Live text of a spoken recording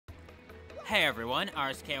Hey everyone,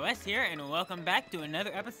 RSKOS here, and welcome back to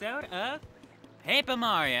another episode of Paper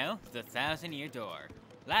Mario: The Thousand Year Door.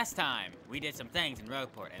 Last time, we did some things in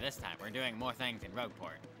Rogueport, and this time, we're doing more things in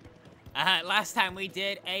Rogueport. Last time we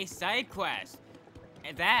did a side quest.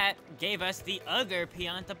 And that gave us the other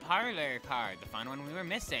Pianta Parlor card, the fun one we were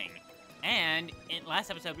missing. And in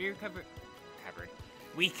last episode, we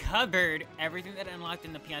covered everything that unlocked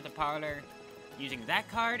in the Pianta Parlor using that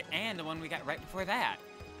card and the one we got right before that.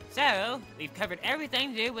 So, we've covered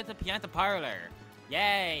everything to do with the Pianta Parlor.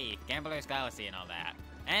 Yay! Gambler's Galaxy and all that.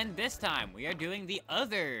 And this time, we are doing the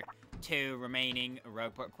other two remaining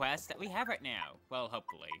Rogueport quests that we have right now. Well,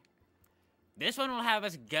 hopefully. This one will have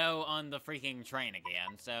us go on the freaking train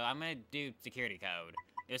again, so I'm gonna do security code.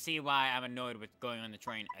 You'll see why I'm annoyed with going on the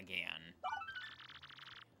train again.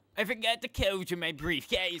 I forgot the code to my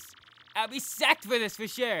briefcase. I'll be sacked for this for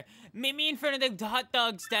sure. Meet me in front of the hot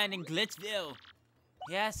dog stand in Glitzville.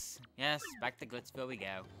 Yes, back to Glitzville we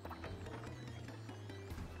go.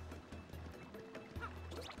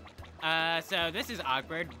 So this is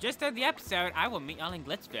awkward. Just through the episode, I will meet y'all in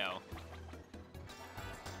Glitzville.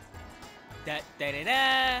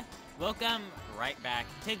 Da-da-da-da! Welcome right back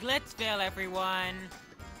to Glitzville, everyone!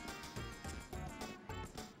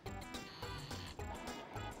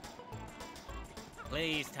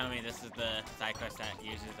 Please tell me this is the side quest that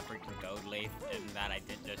uses the freaking gold leaf and that I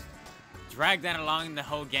didn't just drag that along the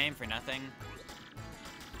whole game for nothing.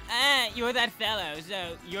 You're that fellow,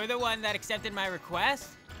 so you're the one that accepted my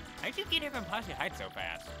request? How'd you get here from Poshy Heights so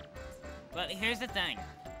fast? Well, here's the thing.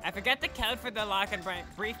 I forgot the code for the lock and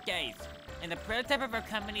briefcase. And the prototype of our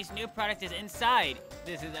company's new product is inside.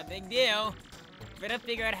 This is a big deal. If I don't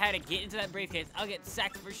figure out how to get into that briefcase, I'll get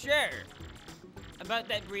sacked for sure. About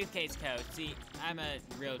that briefcase code, see, I'm a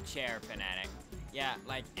real chair fanatic. Yeah,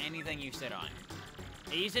 like anything you sit on.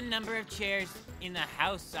 I use a number of chairs in the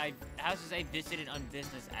houses I visited on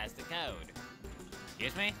business as the code.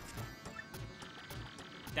 Excuse me?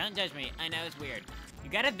 Don't judge me, I know it's weird. You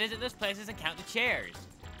gotta visit those places and count the chairs.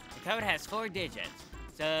 The code has 4 digits.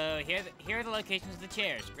 So, here are the locations of the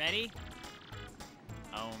chairs. Ready?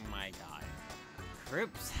 Oh my god.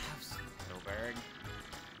 Kroop's house in Middleburg.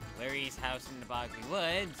 Larry's house in the Bogley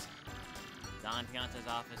Woods. Don Pianta's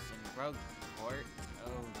office in Rogueport.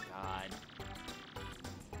 Oh god.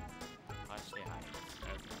 Poshley Heights.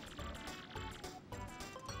 Okay.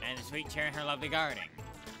 And the sweet chair in her lovely garden.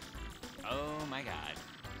 Oh my god.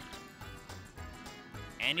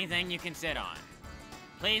 Anything you can sit on.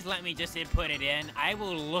 Please let me just put it in. I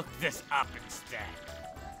will look this up instead.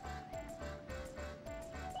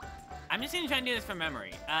 I'm just gonna try and do this from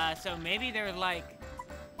memory. So maybe they're like...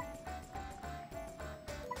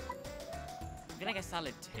 I feel like I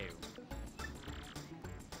solid 2.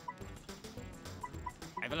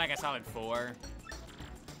 I feel like I solid 4.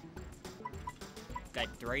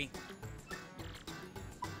 Like 3.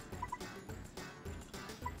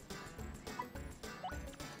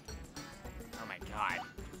 Oh my god.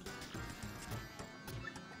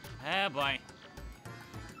 Oh boy.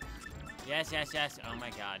 Yes. Oh my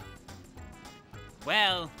god.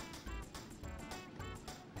 Well.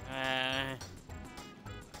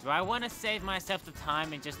 Do I want to save myself the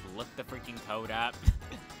time and just look the freaking code up?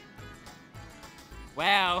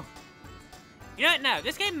 Well. You know what? No,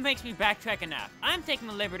 this game makes me backtrack enough. I'm taking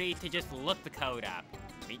the liberty to just look the code up.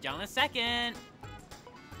 Meet y'all in a second.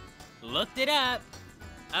 Looked it up.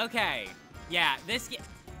 Okay. Yeah, this...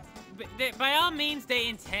 By all means, they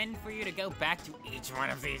intend for you to go back to each one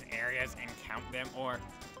of these areas and count them, or,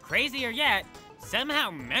 crazier yet, somehow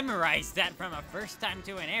memorize that from a first time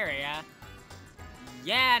to an area.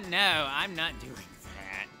 Yeah, no, I'm not doing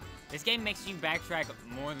that. This game makes you backtrack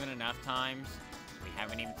more than enough times. We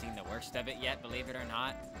haven't even seen the worst of it yet, believe it or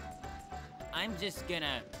not. I'm just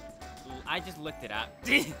gonna... I just looked it up.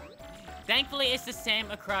 Thankfully, it's the same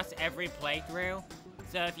across every playthrough.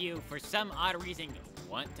 So if you, for some odd reason,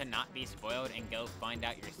 want to not be spoiled and go find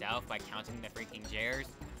out yourself by counting the freaking chairs,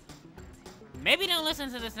 maybe don't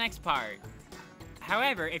listen to this next part.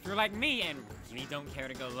 However, if you're like me and really don't care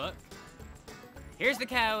to go look, here's the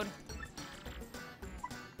code.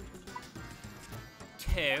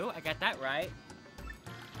 2, I got that right.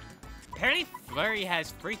 Apparently Flurry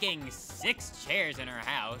has freaking 6 chairs in her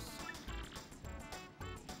house.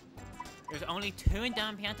 There's only 2 in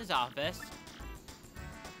Don Pianta's office.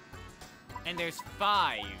 And there's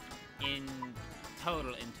 5 in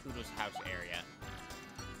total in Toodle's house area.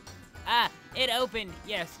 Ah, it opened.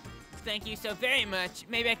 Yes. Thank you so very much.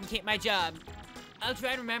 Maybe I can keep my job. I'll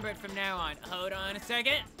try to remember it from now on. Hold on a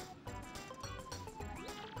second.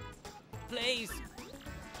 Please.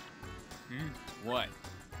 What?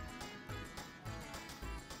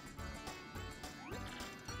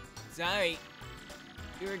 Sorry.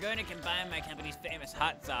 We were going to combine my company's famous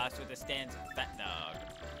hot sauce with the stand's fat dog.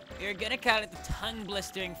 We were gonna call it the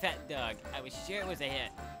tongue-blistering fat dog. I was sure it was a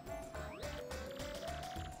hit.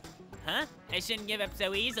 Huh? I shouldn't give up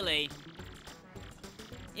so easily.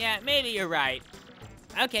 Yeah, maybe you're right.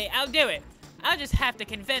 Okay, I'll do it. I'll just have to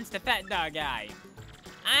convince the fat dog guy.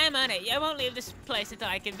 I'm on it. I won't leave this place until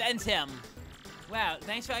I convince him. Wow,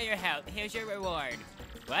 thanks for all your help. Here's your reward.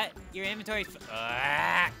 What? Your inventory's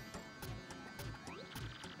hot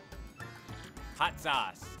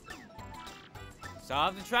sauce.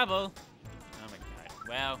 Solve the trouble. Oh my god.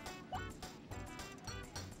 Well.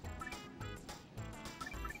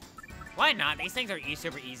 Why not? These things are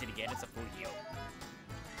super easy to get. It's a full heal.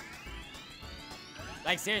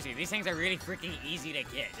 Like, seriously, these things are really freaking easy to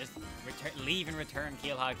get. Just leave and return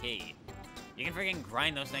Keelhaul Key. You can freaking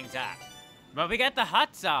grind those things up. But we got the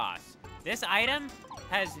hot sauce. This item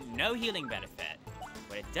has no healing benefit.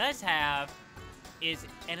 What it does have is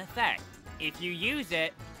an effect. If you use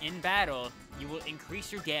it in battle, you will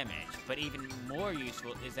increase your damage. But even more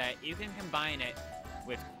useful is that you can combine it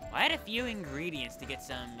with quite a few ingredients to get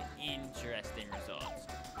some interesting results.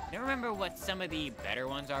 I don't remember what some of the better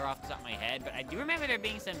ones are off the top of my head, but I do remember there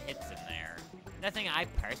being some hits in there. Nothing I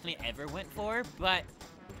personally ever went for, but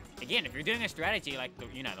again, if you're doing a strategy like the,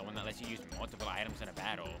 you know, the one that lets you use multiple items in a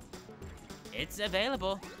battle, it's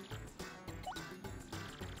available.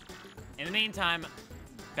 In the meantime,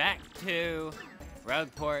 back to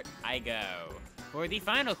Rogueport I go. For the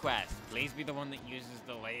final quest, please be the one that uses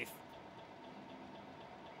the leaf.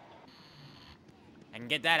 I can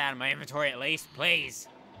get that out of my inventory at least, please.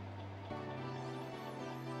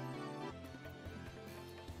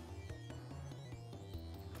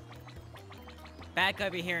 Back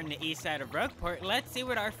over here in the east side of Rogueport, let's see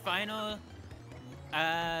what our final,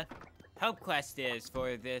 help quest is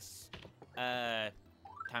for this,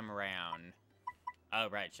 time around. Oh,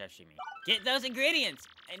 right, Chef Shimi. Get those ingredients!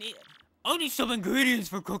 I need some ingredients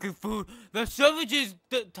for cooking food that savages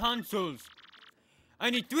the tonsils. I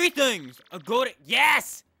need 3 things. A golden...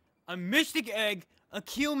 Yes! A mystic egg, a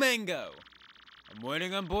Keel mango. I'm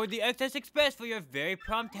waiting on board the XS Express for your very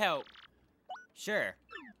prompt help. Sure.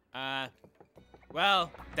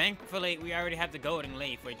 Well, thankfully, we already have the golden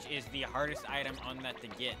leaf, which is the hardest item on that to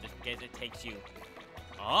get, just because it takes you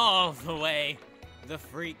all the way the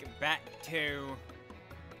freak back to,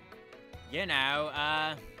 you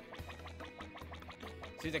know,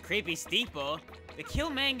 to the creepy steeple. The Keel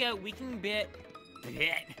mango we can get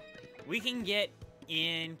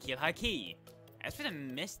in Keelhaul Key. As for the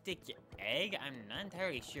mystic egg, I'm not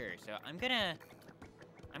entirely sure, so I'm gonna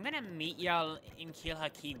meet y'all in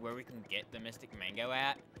Keelhaul Key where we can get the mystic mango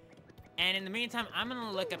at. And in the meantime, I'm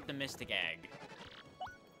gonna look up the mystic egg.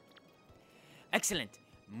 Excellent.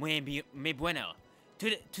 Muy bueno.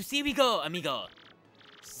 To see we go, amigo.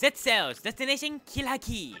 Set sails. Destination Keelhaul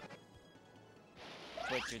Key.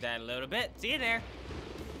 Butcher that a little bit. See you there.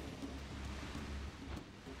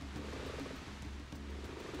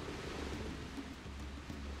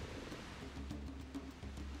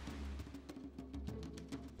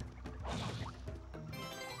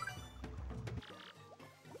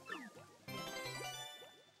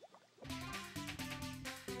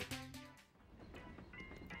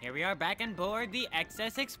 Here we are back on board the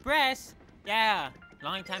XS Express. Yeah,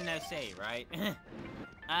 long time no see, right?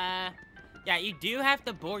 Yeah, you do have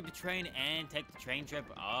to board the train and take the train trip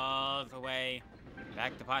all the way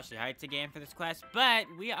back to Poshi Heights again for this quest, but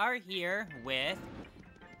we are here with,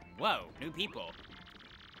 whoa, new people.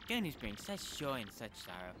 Good news brings such joy and such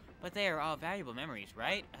sorrow, but they are all valuable memories,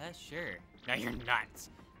 right? Sure. No, you're nuts.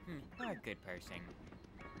 You're a good person.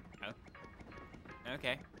 Oh.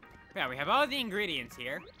 Okay. Yeah, we have all the ingredients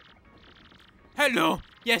here. Hello!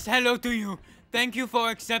 Yes, hello to you. Thank you for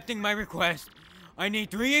accepting my request. I need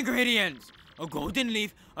 3 ingredients. A golden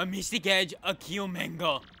leaf, a mystic edge, a Keel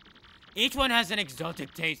mango. Each one has an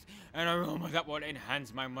exotic taste and aroma that will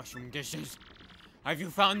enhance my mushroom dishes. Have you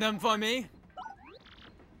found them for me?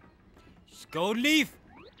 Gold leaf.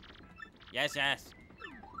 Yes, yes.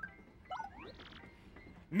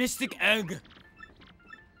 Mystic egg.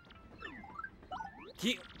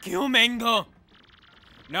 Keel mango.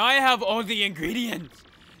 Now I have all the ingredients.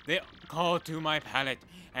 They call to my palate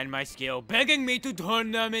and my skill, begging me to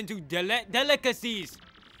turn them into delicacies.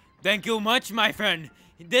 Thank you much, my friend.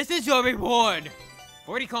 This is your reward.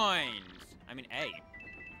 40 coins. I mean, hey.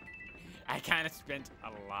 I kind of spent a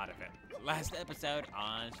lot of it last episode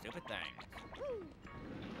on stupid things.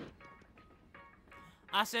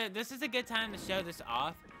 Also, this is a good time to show this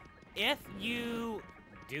off. If you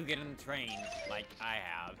do get on the train, like I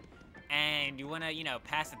have, and you want to, you know,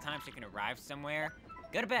 pass the time so you can arrive somewhere,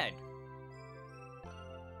 Go to bed.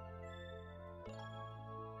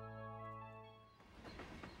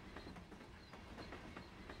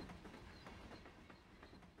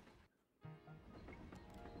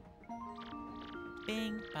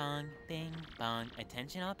 Bing bong.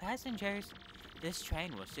 Attention all passengers. This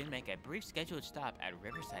train will soon make a brief scheduled stop at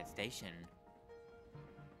Riverside Station.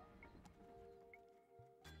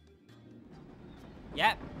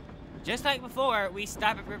 Yep. Just like before, we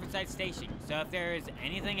stop at Riverside Station. So if there's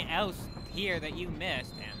anything else here that you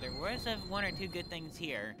missed, and there was one or two good things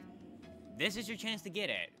here, this is your chance to get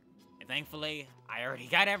it. And thankfully, I already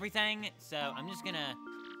got everything, so I'm just gonna,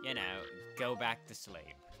 you know, go back to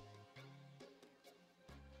sleep.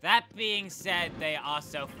 That being said, they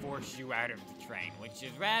also force you out of the train, which is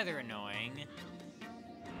rather annoying.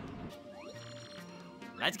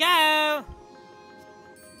 Let's go!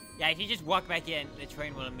 Yeah, if you just walk back in, the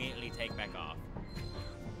train will immediately take back off.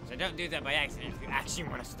 So don't do that by accident if you actually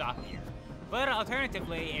want to stop here. But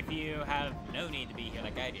alternatively, if you have no need to be here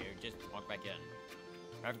like I do, just walk back in.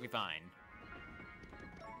 Perfectly fine.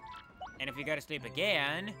 And if you go to sleep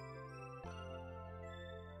again...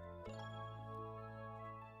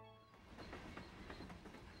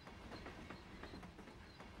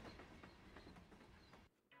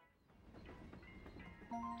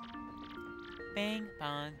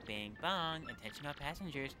 Bing bong. Attention all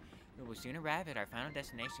passengers. We will soon arrive at our final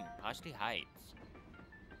destination, Postley Heights.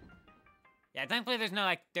 Yeah, thankfully there's no,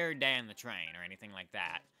 like, third day on the train or anything like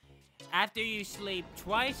that. After you sleep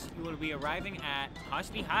twice, you will be arriving at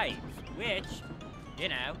Postley Heights, which, you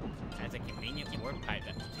know, has a convenient warp pipe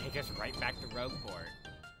that will take us right back to Rogueport.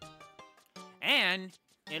 And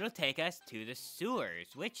it'll take us to the sewers,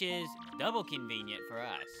 which is double convenient for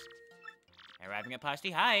us. Arriving at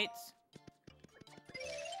Postley Heights.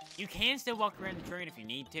 You can still walk around the train if you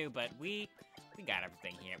need to, but we got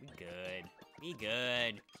everything here. We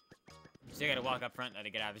good. Still gotta walk up front though to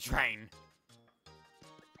get out of the train.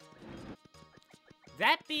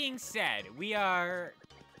 That being said, we are...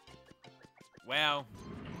 Well...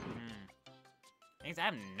 I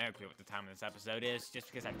have no clue what the time of this episode is,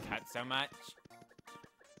 just because I've cut so much.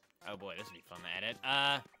 Oh boy, this will be fun to edit.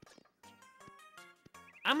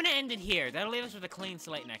 I'm gonna end it here. That'll leave us with a clean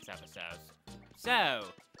slate next episode. So...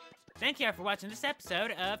 thank you all for watching this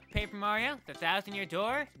episode of Paper Mario: The Thousand-Year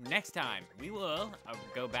Door. Next time, we will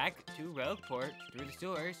go back to Rogueport through the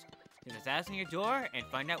sewers to the Thousand-Year Door and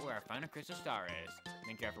find out where our final crystal star is.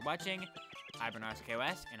 Thank you all for watching. I've been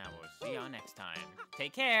RSKOS, and I will see y'all next time.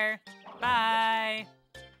 Take care. Bye.